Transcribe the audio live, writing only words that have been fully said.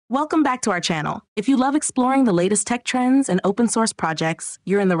Welcome back to our channel. If you love exploring the latest tech trends and open source projects,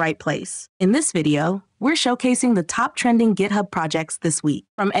 you're in the right place. In this video, we're showcasing the top trending GitHub projects this week.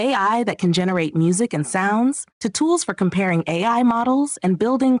 From AI that can generate music and sounds, to tools for comparing AI models and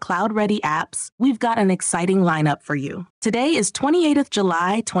building cloud-ready apps, we've got an exciting lineup for you. Today is 28th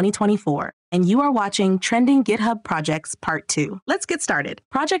July 2024, and you are watching Trending GitHub Projects Part 2. Let's get started.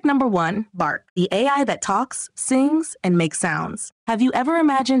 Project number 1, Bark, the AI that talks, sings, and makes sounds. Have you ever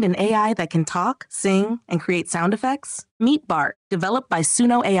imagined an AI that can talk, sing, and create sound effects? Meet Bark, developed by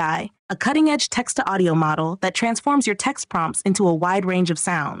Suno AI, a cutting-edge text-to-audio model that transforms your text prompts into a wide range of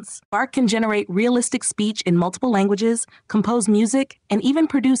sounds. Bark can generate realistic speech in multiple languages, compose music, and even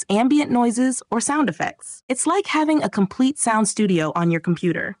produce ambient noises or sound effects. It's like having a complete sound studio on your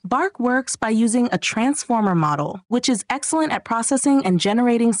computer. Bark works by using a transformer model, which is excellent at processing and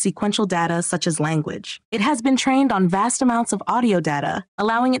generating sequential data such as language. It has been trained on vast amounts of audio data,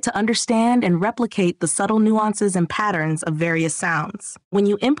 allowing it to understand and replicate the subtle nuances and patterns of various sounds. When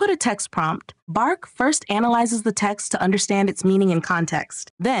you input a text prompt, Bark first analyzes the text to understand its meaning and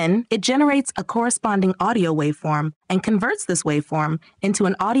context. Then, it generates a corresponding audio waveform and converts this waveform into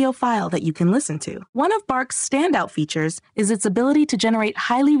an audio file that you can listen to. One of Bark's standout features is its ability to generate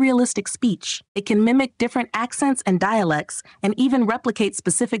highly realistic speech. It can mimic different accents and dialects and even replicate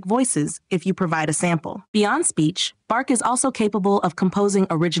specific voices if you provide a sample. Beyond speech, Bark is also capable of composing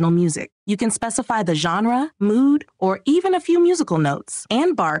original music. You can specify the genre, mood, or even a few musical notes,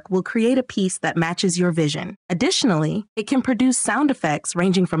 and Bark will create a piece that matches your vision. Additionally, it can produce sound effects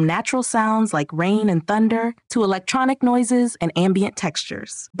ranging from natural sounds like rain and thunder to electronic noises and ambient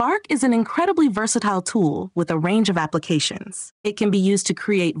textures. Bark is an incredibly versatile tool with a range of applications. It can be used to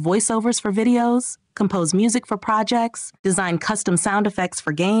create voiceovers for videos, compose music for projects, design custom sound effects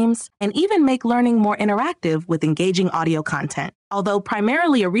for games, and even make learning more interactive with engaging audio content. Although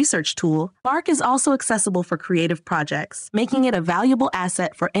primarily a research tool, Bark is also accessible for creative projects, making it a valuable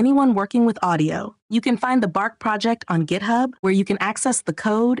asset for anyone working with audio. You can find the Bark project on GitHub, where you can access the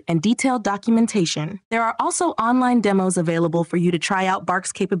code and detailed documentation. There are also online demos available for you to try out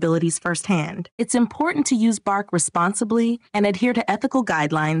Bark's capabilities firsthand. It's important to use Bark responsibly and adhere to ethical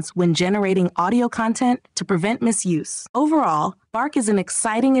guidelines when generating audio content to prevent misuse. Overall, Bark is an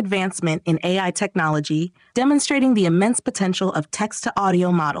exciting advancement in AI technology, demonstrating the immense potential of text-to-audio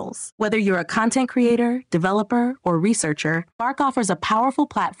models. Whether you're a content creator, developer, or researcher, Bark offers a powerful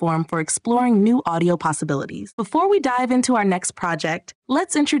platform for exploring new audio possibilities. Before we dive into our next project,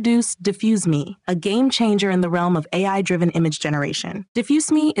 let's introduce DiffuseMe, a game changer in the realm of AI-driven image generation.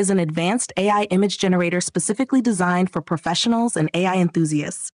 DiffuseMe is an advanced AI image generator specifically designed for professionals and AI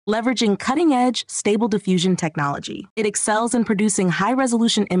enthusiasts, leveraging cutting-edge, stable diffusion technology. It excels in producing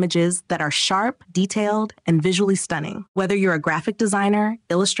high-resolution images that are sharp, detailed, and visually stunning. Whether you're a graphic designer,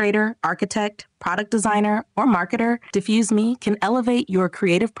 illustrator, architect, product designer, or marketer, DiffuseMe can elevate your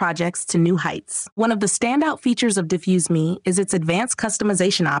creative projects to new heights. One of the standout features of DiffuseMe is its advanced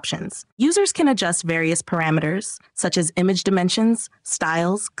customization options. Users can adjust various parameters, such as image dimensions,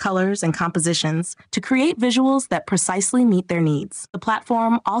 styles, colors, and compositions, to create visuals that precisely meet their needs. The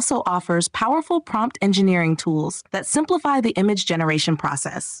platform also offers powerful prompt engineering tools that simplify the image generation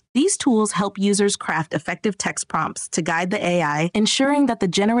process. These tools help users craft effective text prompts to guide the AI, ensuring that the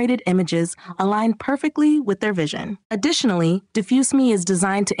generated images align perfectly with their vision. Additionally, DiffuseMe is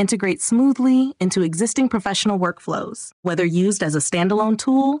designed to integrate smoothly into existing professional workflows. Whether used as a standalone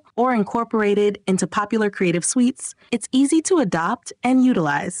tool or incorporated into popular creative suites, it's easy to adopt and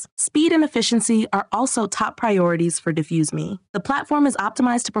utilize. Speed and efficiency are also top priorities for DiffuseMe. The platform is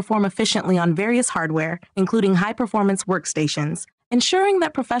optimized to perform efficiently on various hardware, including high-performance workstations, ensuring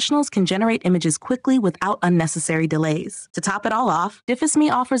that professionals can generate images quickly without unnecessary delays. To top it all off,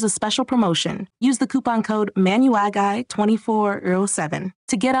 DiffuseMe offers a special promotion. Use the coupon code MANUAGAI2407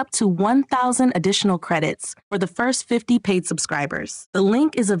 to get up to 1,000 additional credits for the first 50 paid subscribers. The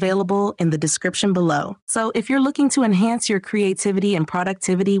link is available in the description below. So if you're looking to enhance your creativity and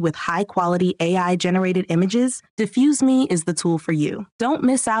productivity with high-quality AI-generated images, DiffuseMe is the tool for you. Don't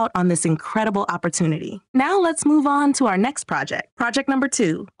miss out on this incredible opportunity. Now let's move on to our next project. Project number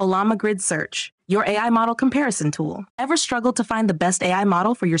 2, Ollama Grid Search, your AI model comparison tool. Ever struggled to find the best AI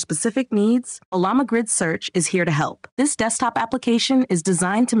model for your specific needs? Ollama Grid Search is here to help. This desktop application is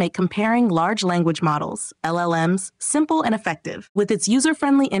designed to make comparing large language models, LLMs, simple and effective. With its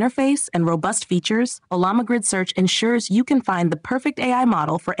user-friendly interface and robust features, Ollama Grid Search ensures you can find the perfect AI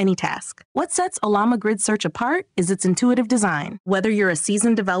model for any task. What sets Ollama Grid Search apart is its intuitive design. Whether you're a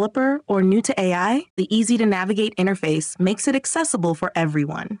seasoned developer or new to AI, the easy-to-navigate interface makes it accessible for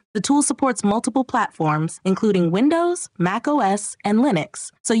everyone. The tool supports multiple platforms, including Windows, Mac OS, and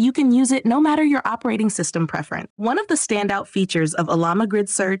Linux, so you can use it no matter your operating system preference. One of the standout features of Ollama Grid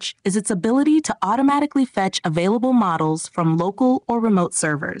Search is its ability to automatically fetch available models from local or remote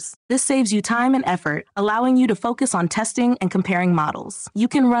servers. This saves you time and effort, allowing you to focus on testing and comparing models. You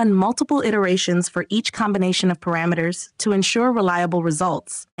can run multiple iterations for each combination of parameters to ensure reliable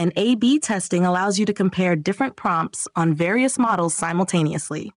results, and A/B testing allows you to compare different prompts on various models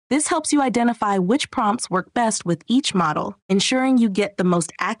simultaneously. This helps you identify which prompts work best with each model, ensuring you get the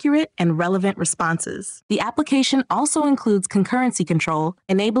most accurate and relevant responses. The application also includes concurrency control,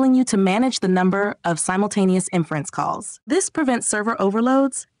 enabling you to manage the number of simultaneous inference calls. This prevents server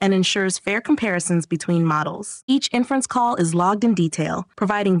overloads and ensures fair comparisons between models. Each inference call is logged in detail,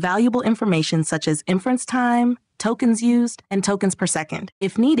 providing valuable information such as inference time, tokens used, and tokens per second.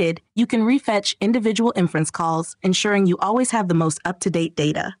 If needed, you can refetch individual inference calls, ensuring you always have the most up-to-date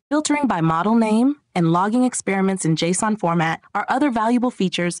data. Filtering by model name and logging experiments in JSON format are other valuable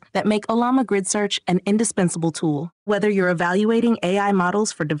features that make Ollama Grid Search an indispensable tool. Whether you're evaluating AI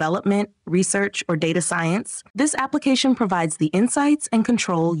models for development, research, or data science, this application provides the insights and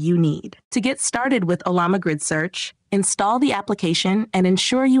control you need. To get started with Ollama Grid Search, install the application and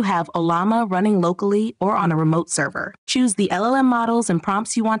ensure you have Ollama running locally or on a remote server. Choose the LLM models and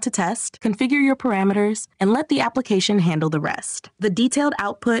prompts you want to test, configure your parameters, and let the application handle the rest. The detailed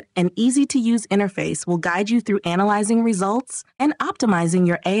output and easy-to-use interface will guide you through analyzing results and optimizing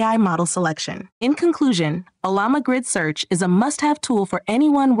your AI model selection. In conclusion, Ollama Grid Search is a must-have tool for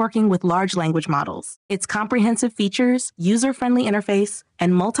anyone working with large language models. Its comprehensive features, user-friendly interface,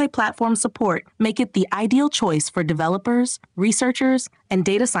 and multi-platform support make it the ideal choice for developers, researchers, and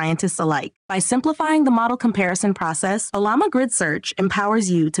data scientists alike. By simplifying the model comparison process, Ollama Grid Search empowers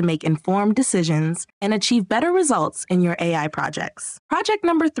you to make informed decisions and achieve better results in your AI projects. Project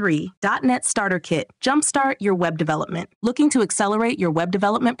number 3, .NET Starter Kit, jumpstart your web development. Looking to accelerate your web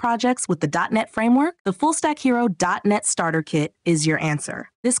development projects with the .NET framework? The FullStackHero .NET Starter Kit is your answer.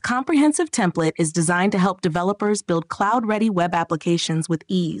 This comprehensive template is designed to help developers build cloud-ready web applications with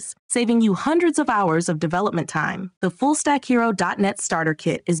ease, saving you hundreds of hours of development time. The FullStackHero .NET Starter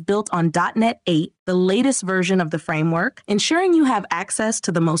Kit is built on .NET 8, the latest version of the framework, ensuring you have access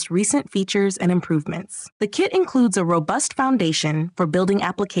to the most recent features and improvements. The kit includes a robust foundation for building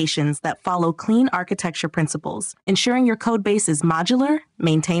applications that follow clean architecture principles, ensuring your codebase is modular,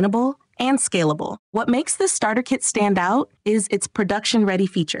 maintainable, and scalable. What makes this starter kit stand out is its production-ready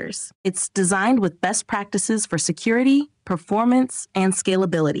features. It's designed with best practices for security, performance, and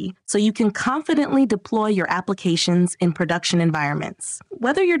scalability, so you can confidently deploy your applications in production environments.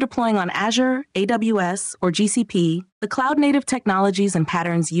 Whether you're deploying on Azure, AWS, or GCP, the cloud-native technologies and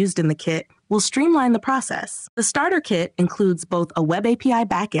patterns used in the kit will streamline the process. The starter kit includes both a Web API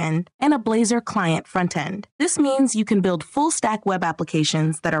backend and a Blazor client frontend. This means you can build full-stack web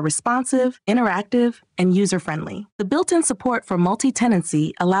applications that are responsive, interactive, and user-friendly. The built-in support for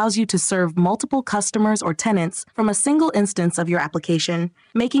multi-tenancy allows you to serve multiple customers or tenants from a single instance of your application,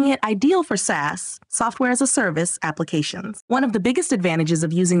 making it ideal for SaaS, software as a service, applications. One of the biggest advantages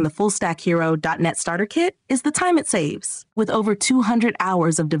of using the FullStackHero .NET Starter Kit is the time it saves. With over 200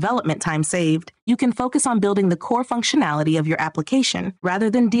 hours of development time saved, you can focus on building the core functionality of your application rather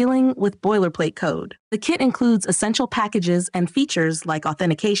than dealing with boilerplate code. The kit includes essential packages and features like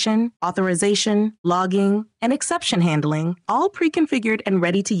authentication, authorization, logging, and exception handling, all pre-configured and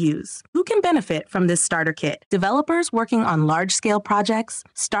ready to use. Who can benefit from this starter kit? Developers working on large-scale projects,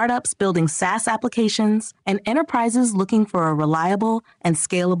 startups building SaaS applications, and enterprises looking for a reliable and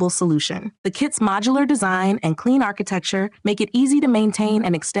scalable solution. The kit's modular design and clean architecture make it easy to maintain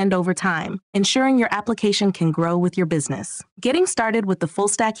and extend over time, ensuring your application can grow with your business. Getting started with the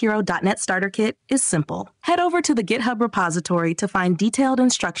FullStackHero .NET Starter Kit is simple. Head over to the GitHub repository to find detailed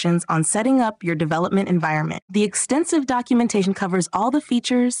instructions on setting up your development environment. The extensive documentation covers all the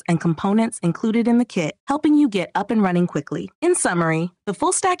features and components included in the kit, helping you get up and running quickly. In summary, the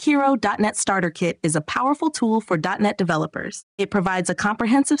FullStackHero .NET Starter Kit is a powerful tool for .NET developers. It provides a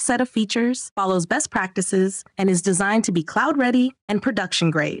comprehensive set of features, follows best practices, and is designed to be cloud-ready and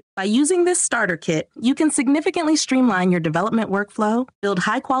production-grade. By using this starter kit, you can significantly streamline your development workflow, build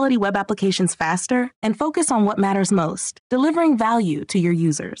high-quality web applications faster, and focus on what matters most, delivering value to your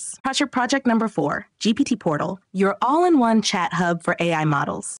users. Project number 4, GPTPortal, your all-in-one chat hub for AI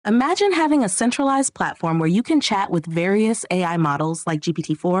models. Imagine having a centralized platform where you can chat with various AI models like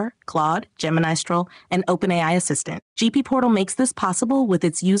GPT-4, Claude, Gemini Mistral, and OpenAI Assistant. GPTPortal makes this possible with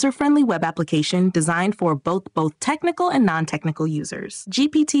its user-friendly web application designed for both technical and non-technical users. users.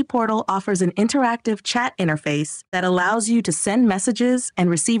 GPTPortal offers an interactive chat interface that allows you to send messages and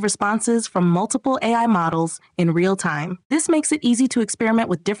receive responses from multiple AI models in real time. This makes it easy to experiment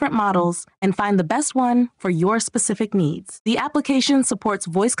with different models and find the best one for your specific needs. The application supports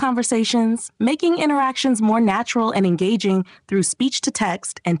voice conversations, making interactions more natural and engaging through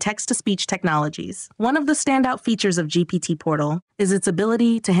speech-to-text and text-to-speech technologies. One of the standout features of GPTPortal is its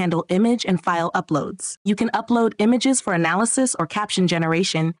ability to handle image and file uploads. You can upload images for analysis or caption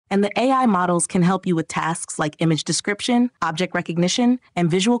generation, and the AI models can help you with tasks like image description, object recognition,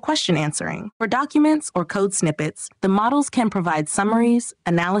 and visual question answering. For documents or code snippets, the models can provide summaries,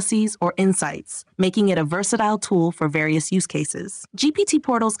 analyses, or insights, making it a versatile tool for various use cases.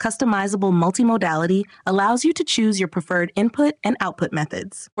 GPTPortal's customizable multimodality allows you to choose your preferred input and output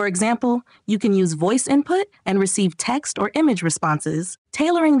methods. For example, you can use voice input and receive text or image responses,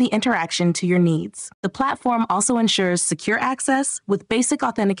 tailoring the interaction to your needs. The platform also ensures secure access with basic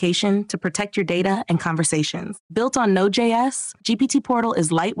authentication to protect your data and conversations. Built on Node.js, GPTPortal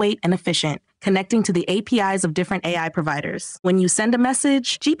is lightweight and efficient, connecting to the APIs of different AI providers. When you send a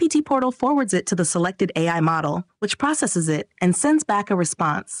message, GPTPortal forwards it to the selected AI model, which processes it and sends back a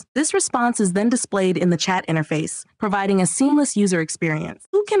response. This response is then displayed in the chat interface, providing a seamless user experience.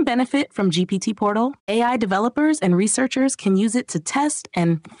 Who can benefit from GPTPortal? AI developers and researchers can use it to test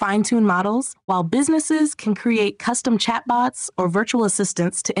and fine-tune models, while businesses can create custom chatbots or virtual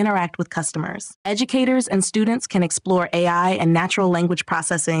assistants to interact with customers. Educators and students can explore AI and natural language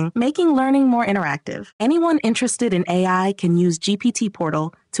processing, making learning more interactive. Anyone interested in AI can use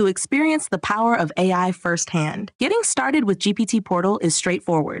GPTPortal to experience the power of AI firsthand. Getting started with GPTPortal is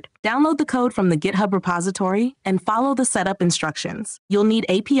straightforward. Download the code from the GitHub repository and follow the setup instructions. You'll need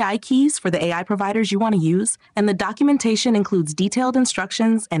API keys for the AI providers you want to use, and the documentation includes detailed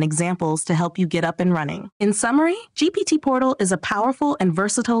instructions and examples to help you get up and running. In summary, GPTPortal is a powerful and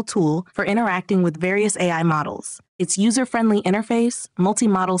versatile tool for interacting with various AI models. Its user-friendly interface,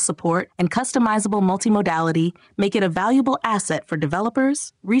 multi-model support, and customizable multimodality make it a valuable asset for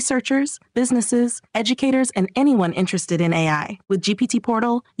developers, researchers, businesses, educators, and anyone interested in AI. With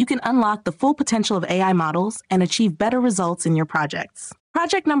GPTPortal, you can unlock the full potential of AI models and achieve better results in your projects.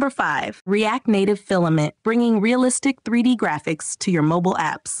 Project number 5, React Native Filament, bringing realistic 3D graphics to your mobile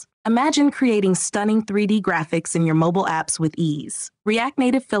apps. Imagine creating stunning 3D graphics in your mobile apps with ease. React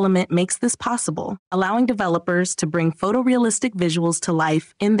Native Filament makes this possible, allowing developers to bring photorealistic visuals to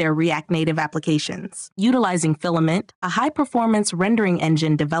life in their React Native applications. Utilizing Filament, a high-performance rendering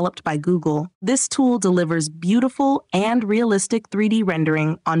engine developed by Google, this tool delivers beautiful and realistic 3D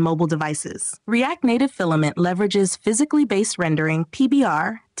rendering on mobile devices. React Native Filament leverages physically based rendering,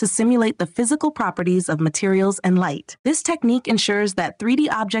 PBR, to simulate the physical properties of materials and light. This technique ensures that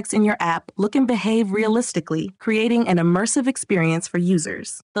 3D objects in your app look and behave realistically, creating an immersive experience for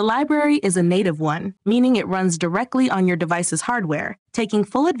users. The library is a native one, meaning it runs directly on your device's hardware, taking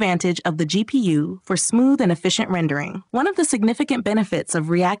full advantage of the GPU for smooth and efficient rendering. One of the significant benefits of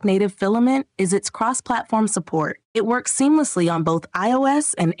React Native Filament is its cross-platform support. It works seamlessly on both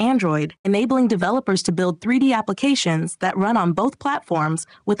iOS and Android, enabling developers to build 3D applications that run on both platforms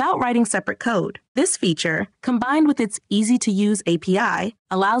without writing separate code. This feature, combined with its easy-to-use API,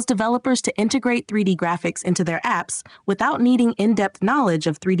 allows developers to integrate 3D graphics into their apps without needing in-depth knowledge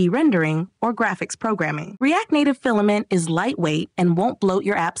of 3D rendering or graphics programming. React Native Filament is lightweight and won't bloat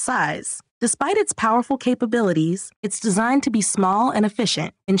your app size. Despite its powerful capabilities, it's designed to be small and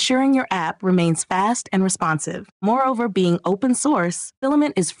efficient, ensuring your app remains fast and responsive. Moreover, being open source,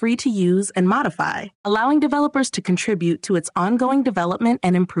 Filament is free to use and modify, allowing developers to contribute to its ongoing development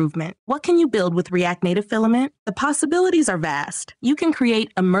and improvement. What can you build with React Native Filament? The possibilities are vast. You can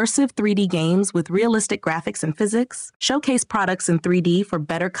create immersive 3D games with realistic graphics and physics, showcase products in 3D for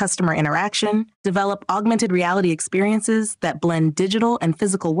better customer interaction, develop augmented reality experiences that blend digital and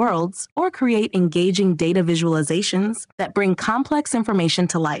physical worlds, or create engaging data visualizations that bring complex information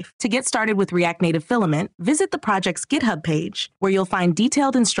to life. To get started with React Native Filament, visit the project's GitHub page, where you'll find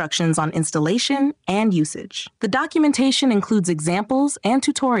detailed instructions on installation and usage. The documentation includes examples and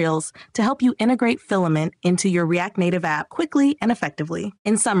tutorials to help you integrate Filament into your React Native app quickly and effectively.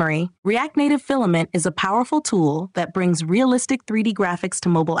 In summary, React Native Filament is a powerful tool that brings realistic 3D graphics to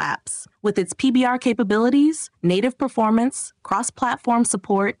mobile apps. With its PBR capabilities, native performance, cross-platform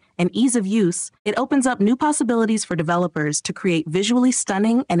support, and ease of use, it opens up new possibilities for developers to create visually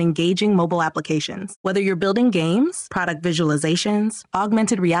stunning and engaging mobile applications. Whether you're building games, product visualizations,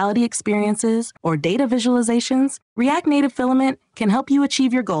 augmented reality experiences, or data visualizations, React Native Filament can help you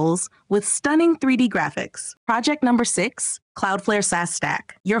achieve your goals with stunning 3D graphics. Project number 6, Cloudflare SaaS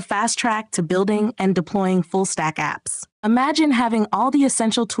Stack, your fast track to building and deploying full stack apps. Imagine having all the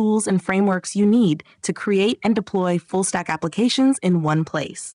essential tools and frameworks you need to create and deploy full-stack applications in one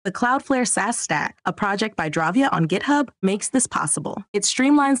place. The Cloudflare SaaS Stack, a project by Dravya on GitHub, makes this possible. It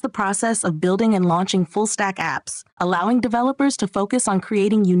streamlines the process of building and launching full-stack apps, allowing developers to focus on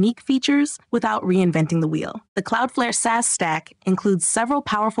creating unique features without reinventing the wheel. The Cloudflare SaaS Stack includes several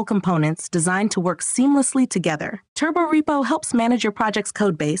powerful components designed to work seamlessly together. Turbo Repo helps manage your project's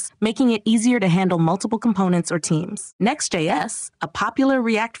codebase, making it easier to handle multiple components or teams. Next.js, a popular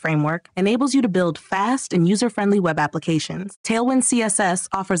React framework, enables you to build fast and user-friendly web applications. Tailwind CSS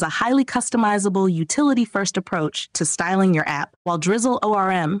offers a highly customizable, utility-first approach to styling your app, while Drizzle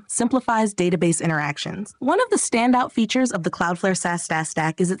ORM simplifies database interactions. One of the standout features of the Cloudflare SaaS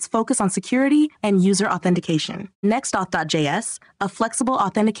Stack is its focus on security and user authentication. Nextauth.js, a flexible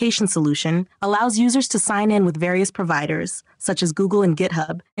authentication solution, allows users to sign in with various providers, such as Google and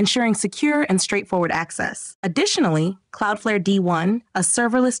GitHub, ensuring secure and straightforward access. Additionally, Cloudflare D1, a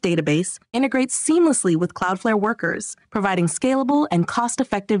serverless database, integrates seamlessly with Cloudflare Workers, providing scalable and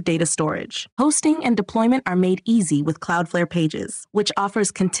cost-effective data storage. Hosting and deployment are made easy with Cloudflare Pages, which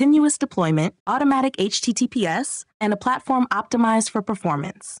offers continuous deployment, automatic HTTPS, and a platform optimized for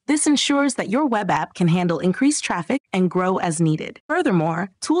performance. This ensures that your web app can handle increased traffic and grow as needed. Furthermore,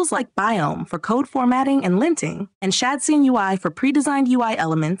 tools like Biome for code formatting and linting, and Shadcene UI for pre-designed UI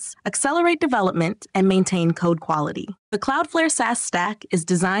elements accelerate development and maintain code quality. The Cloudflare SaaS Stack is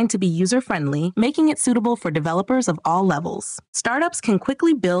designed to be user-friendly, making it suitable for developers of all levels. Startups can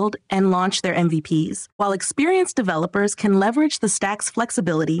quickly build and launch their MVPs, while experienced developers can leverage the stack's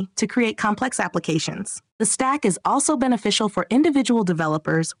flexibility to create complex applications. The stack is also beneficial for individual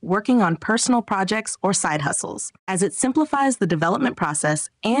developers working on personal projects or side hustles, as it simplifies the development process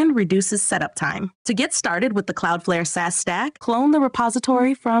and reduces setup time. To get started with the Cloudflare SaaS Stack, clone the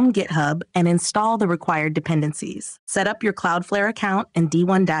repository from GitHub and install the required dependencies. Set up your Cloudflare account and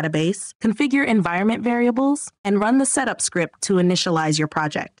D1 database, configure environment variables, and run the setup script to initialize your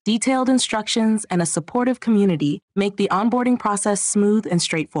project. Detailed instructions and a supportive community make the onboarding process smooth and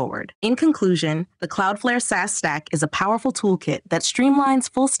straightforward. In conclusion, the Cloudflare SaaS Stack is a powerful toolkit that streamlines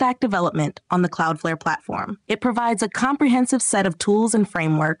full-stack development on the Cloudflare platform. It provides a comprehensive set of tools and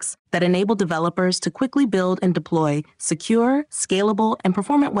frameworks that enable developers to quickly build and deploy secure, scalable, and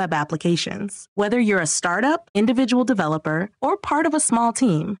performant web applications. Whether you're a startup, individual developer, or part of a small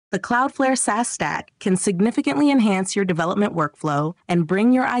team, the Cloudflare SaaS Stack can significantly enhance your development workflow and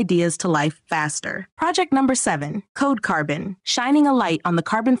bring your ideas to life faster. Project number 7, Code Carbon, shining a light on the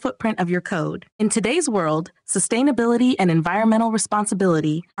carbon footprint of your code. In today's world, sustainability and environmental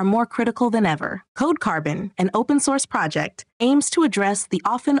responsibility are more critical than ever. Code Carbon, an open-source project, aims to address the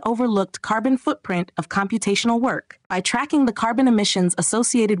often overlooked carbon footprint of computational work. By tracking the carbon emissions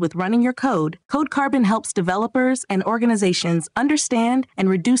associated with running your code, Code Carbon helps developers and organizations understand and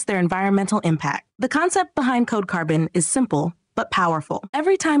reduce their environmental impact. The concept behind Code Carbon is simple but powerful.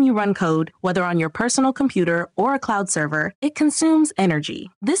 Every time you run code, whether on your personal computer or a cloud server, it consumes energy.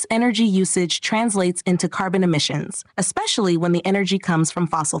 This energy usage translates into carbon emissions, especially when the energy comes from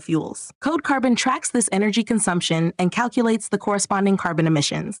fossil fuels. Code Carbon tracks this energy consumption and calculates the corresponding carbon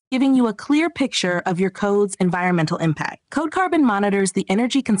emissions, giving you a clear picture of your code's environmental impact. Code Carbon monitors the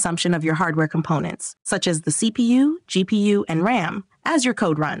energy consumption of your hardware components, such as the CPU, GPU, and RAM, as your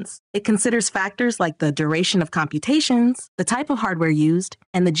code runs. It considers factors like the duration of computations, the type of hardware used,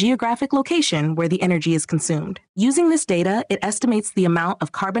 and the geographic location where the energy is consumed. Using this data, it estimates the amount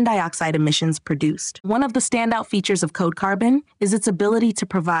of carbon dioxide emissions produced. One of the standout features of Code Carbon is its ability to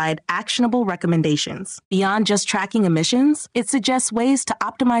provide actionable recommendations. Beyond just tracking emissions, it suggests ways to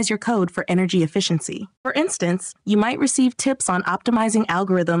optimize your code for energy efficiency. For instance, you might receive tips on optimizing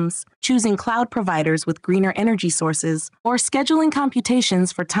algorithms, choosing cloud providers with greener energy sources, or scheduling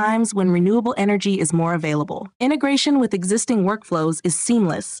computations for times when renewable energy is more available. Integration with existing workflows is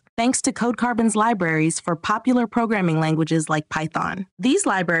seamless, thanks to Code Carbon's libraries for popular programming languages like Python. These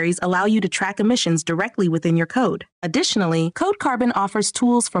libraries allow you to track emissions directly within your code. Additionally, Code Carbon offers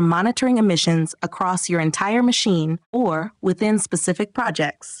tools for monitoring emissions across your entire machine or within specific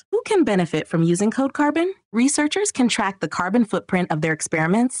projects. Who can benefit from using Code Carbon? Researchers can track the carbon footprint of their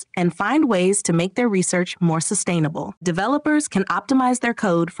experiments and find ways to make their research more sustainable. Developers can optimize their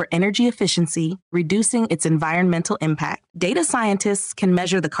code for energy efficiency, reducing its environmental impact. data scientists can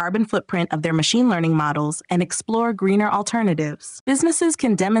measure the carbon footprint of their machine learning models and explore greener alternatives. Businesses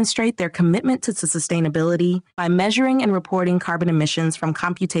can demonstrate their commitment to sustainability by measuring and reporting carbon emissions from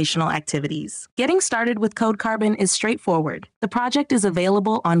computational activities. Getting started with Code Carbon is straightforward. The project is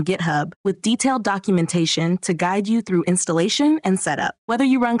available on GitHub with detailed documentation to guide you through installation and setup. Whether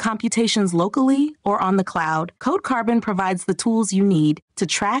you run computations locally or on the cloud, Code Carbon provides the tools you need to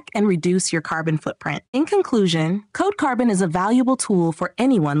track and reduce your carbon footprint. In conclusion, Code Carbon is a valuable tool for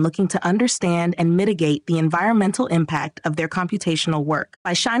anyone looking to understand and mitigate the environmental impact of their computational work.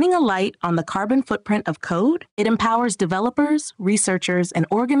 By shining a light on the carbon footprint of code, it empowers developers, researchers, and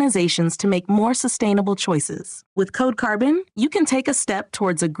organizations to make more sustainable choices. With Code Carbon, you can take a step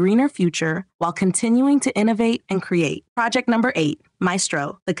towards a greener future while continuing to innovate and create. Project number 8,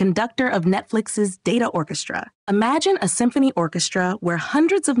 Maestro, the conductor of Netflix's data orchestra. Imagine a symphony orchestra where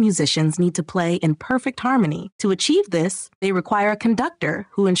hundreds of musicians need to play in perfect harmony. To achieve this, they require a conductor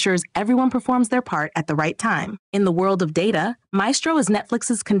who ensures everyone performs their part at the right time. In the world of data, Maestro is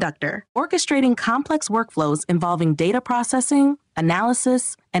Netflix's conductor, orchestrating complex workflows involving data processing,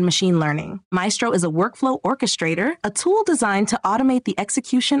 analysis, and machine learning. Maestro is a workflow orchestrator, a tool designed to automate the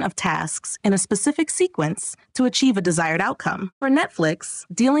execution of tasks in a specific sequence to achieve a desired outcome. For Netflix,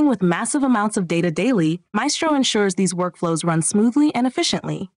 dealing with massive amounts of data daily, Maestro ensures these workflows run smoothly and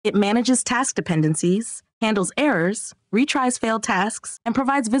efficiently. It manages task dependencies, handles errors, retries failed tasks, and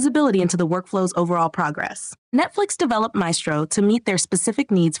provides visibility into the workflow's overall progress. Netflix developed Maestro to meet their specific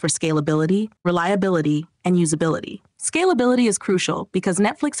needs for scalability, reliability, and usability. Scalability is crucial because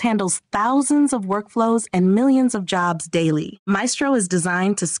Netflix handles thousands of workflows and millions of jobs daily. Maestro is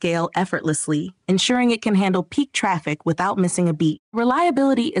designed to scale effortlessly, ensuring it can handle peak traffic without missing a beat.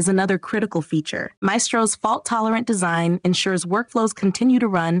 Reliability is another critical feature. Maestro's fault-tolerant design ensures workflows continue to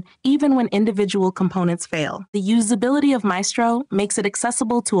run even when individual components fail. The usability of Maestro makes it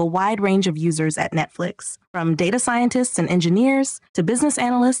accessible to a wide range of users at Netflix, from data scientists and engineers to business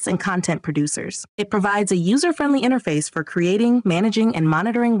analysts and content producers. It provides a user-friendly interface for creating, managing, and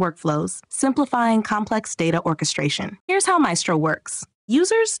monitoring workflows, simplifying complex data orchestration. Here's how Maestro works.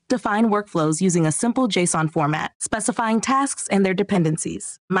 Users define workflows using a simple JSON format, specifying tasks and their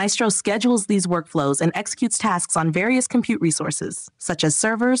dependencies. Maestro schedules these workflows and executes tasks on various compute resources, such as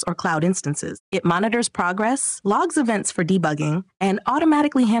servers or cloud instances. It monitors progress, logs events for debugging, and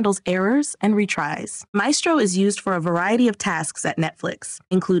automatically handles errors and retries. Maestro is used for a variety of tasks at Netflix,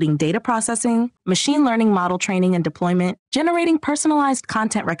 including data processing, machine learning model training and deployment, generating personalized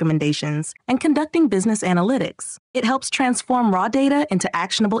content recommendations, and conducting business analytics. It helps transform raw data into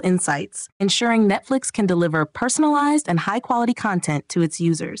actionable insights, ensuring Netflix can deliver personalized and high-quality content to its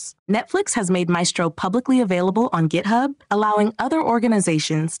users. Netflix has made Maestro publicly available on GitHub, allowing other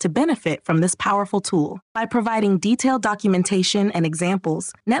organizations to benefit from this powerful tool. By providing detailed documentation and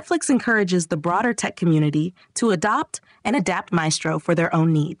examples, Netflix encourages the broader tech community to adopt and adapt Maestro for their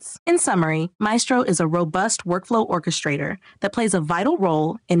own needs. In summary, Maestro is a robust workflow orchestrator that plays a vital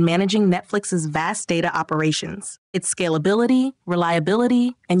role in managing Netflix's vast data operations. Its scalability,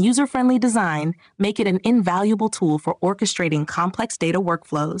 reliability, and user-friendly design make it an invaluable tool for orchestrating complex data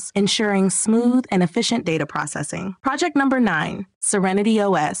workflows, ensuring smooth and efficient data processing. Project number 9, Serenity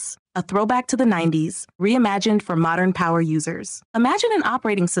OS, a throwback to the 90s, reimagined for modern power users. Imagine an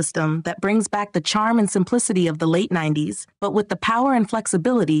operating system that brings back the charm and simplicity of the late 90s, but with the power and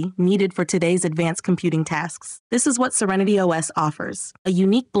flexibility needed for today's advanced computing tasks. This is what Serenity OS offers, a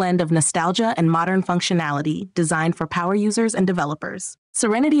unique blend of nostalgia and modern functionality designed for power users and developers.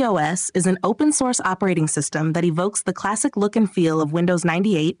 Serenity OS is an open-source operating system that evokes the classic look and feel of Windows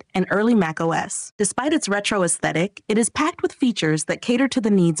 98 and early Mac OS. Despite its retro aesthetic, it is packed with features that cater to the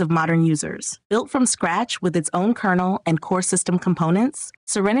needs of modern users. Built from scratch with its own kernel and core system components,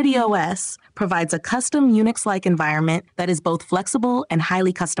 Serenity OS provides a custom Unix-like environment that is both flexible and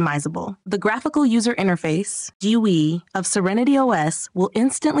highly customizable. The graphical user interface, GUI, of Serenity OS will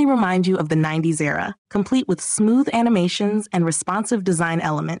instantly remind you of the 90s era, complete with smooth animations and responsive design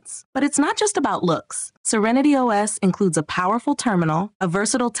elements. But it's not just about looks. Serenity OS includes a powerful terminal, a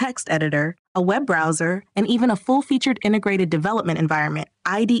versatile text editor, a web browser, and even a full-featured integrated development environment,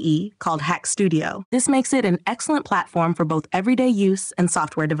 IDE, called Hack Studio. This makes it an excellent platform for both everyday use and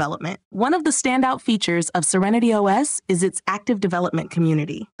software development. One of the standout features of Serenity OS is its active development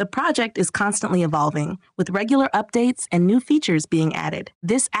community. The project is constantly evolving, with regular updates and new features being added.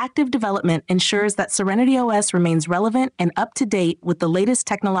 This active development ensures that Serenity OS remains relevant and up to date with the latest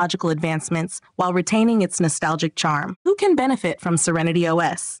technological advancements while retaining maintaining its nostalgic charm. Who can benefit from Serenity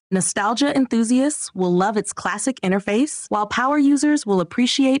OS? Nostalgia enthusiasts will love its classic interface, while power users will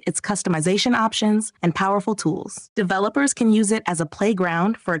appreciate its customization options and powerful tools. Developers can use it as a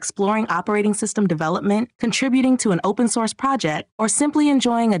playground for exploring operating system development, contributing to an open source project, or simply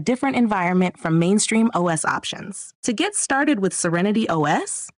enjoying a different environment from mainstream OS options. To get started with Serenity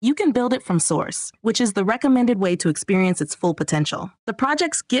OS, you can build it from source, which is the recommended way to experience its full potential. The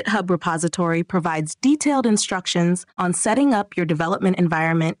project's GitHub repository provides detailed instructions on setting up your development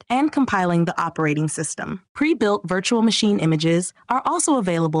environment and compiling the operating system. Pre-built virtual machine images are also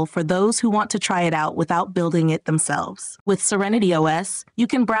available for those who want to try it out without building it themselves. With Serenity OS, you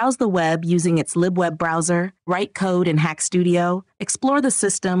can browse the web using its libweb browser, write code in Hack Studio, explore the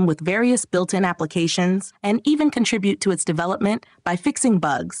system with various built-in applications, and even contribute to its development by fixing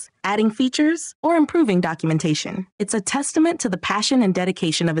bugs, adding features, or improving documentation. It's a testament to the passion and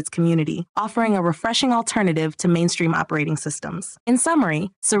dedication of its community, offering a refreshing alternative to mainstream operating systems. In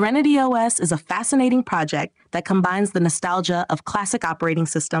summary, Serenity OS is a fascinating project that combines the nostalgia of classic operating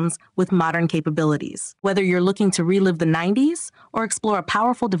systems with modern capabilities. Whether you're looking to relive the 90s or explore a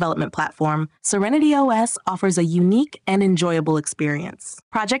powerful development platform, Serenity OS offers a unique and enjoyable experience.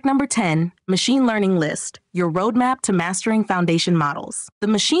 Project number 10, Machine Learning List, your roadmap to mastering foundation models. The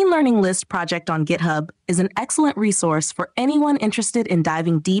Machine Learning List project on GitHub is an excellent resource for anyone interested in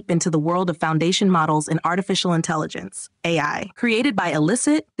diving deep into the world of foundation models in artificial intelligence, AI. Created by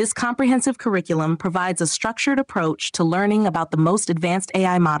Elicit, this comprehensive curriculum provides a structured approach to learning about the most advanced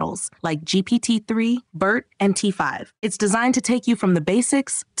AI models like GPT-3, BERT, and T5. It's designed to take you from the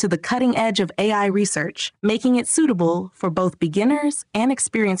basics to the cutting edge of AI research, making it suitable for both beginners and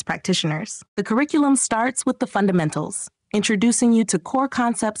experienced practitioners. The curriculum starts with the fundamentals, introducing you to core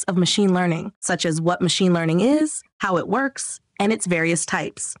concepts of machine learning, such as what machine learning is, how it works, and its various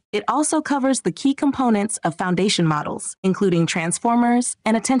types. It also covers the key components of foundation models, including transformers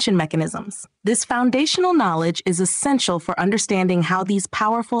and attention mechanisms. This foundational knowledge is essential for understanding how these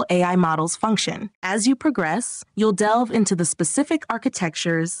powerful AI models function. As you progress, you'll delve into the specific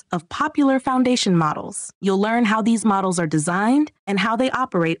architectures of popular foundation models. You'll learn how these models are designed and how they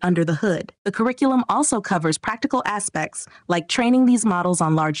operate under the hood. The curriculum also covers practical aspects like training these models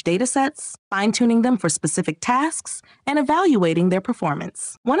on large datasets, fine-tuning them for specific tasks, and evaluating their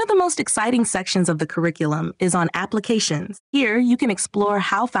performance. One of the most exciting sections of the curriculum is on applications. Here, you can explore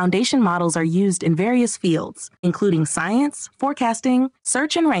how foundation models are used in various fields, including science, forecasting,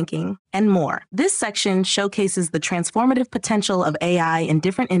 search and ranking, and more. This section showcases the transformative potential of AI in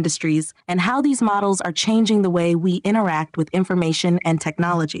different industries and how these models are changing the way we interact with information and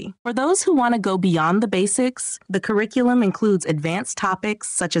technology. For those who want to go beyond the basics, the curriculum includes advanced topics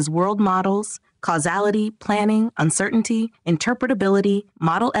such as world models, causality, planning, uncertainty, interpretability,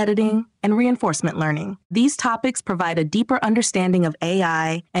 model editing, and reinforcement learning. These topics provide a deeper understanding of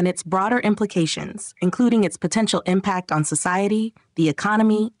AI and its broader implications, including its potential impact on society, the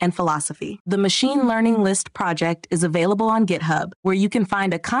economy, and philosophy. The Machine Learning List project is available on GitHub, where you can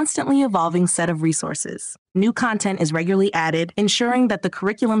find a constantly evolving set of resources. New content is regularly added, ensuring that the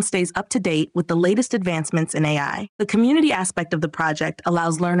curriculum stays up to date with the latest advancements in AI. The community aspect of the project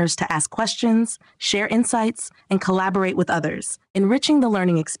allows learners to ask questions, share insights, and collaborate with others, enriching the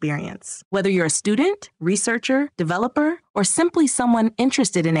learning experience. Whether you're a student, researcher, developer, or simply someone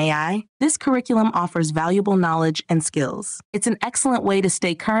interested in AI, this curriculum offers valuable knowledge and skills. It's an excellent way to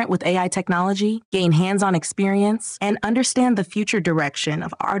stay current with AI technology, gain hands-on experience, and understand the future direction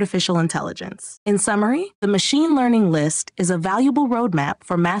of artificial intelligence. In summary, the Machine Learning List is a valuable roadmap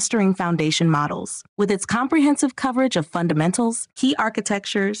for mastering foundation models. With its comprehensive coverage of fundamentals, key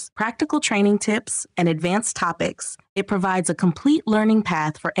architectures, practical training tips, and advanced topics, it provides a complete learning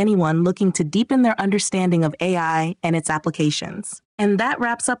path for anyone looking to deepen their understanding of AI and its applications. And that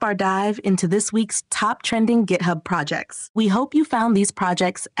wraps up our dive into this week's top trending GitHub projects. We hope you found these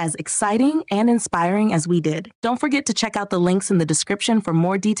projects as exciting and inspiring as we did. Don't forget to check out the links in the description for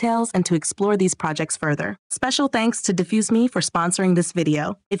more details and to explore these projects further. Special thanks to DiffuseMe for sponsoring this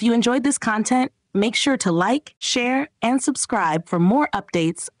video. If you enjoyed this content, make sure to like, share, and subscribe for more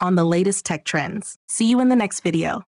updates on the latest tech trends. See you in the next video.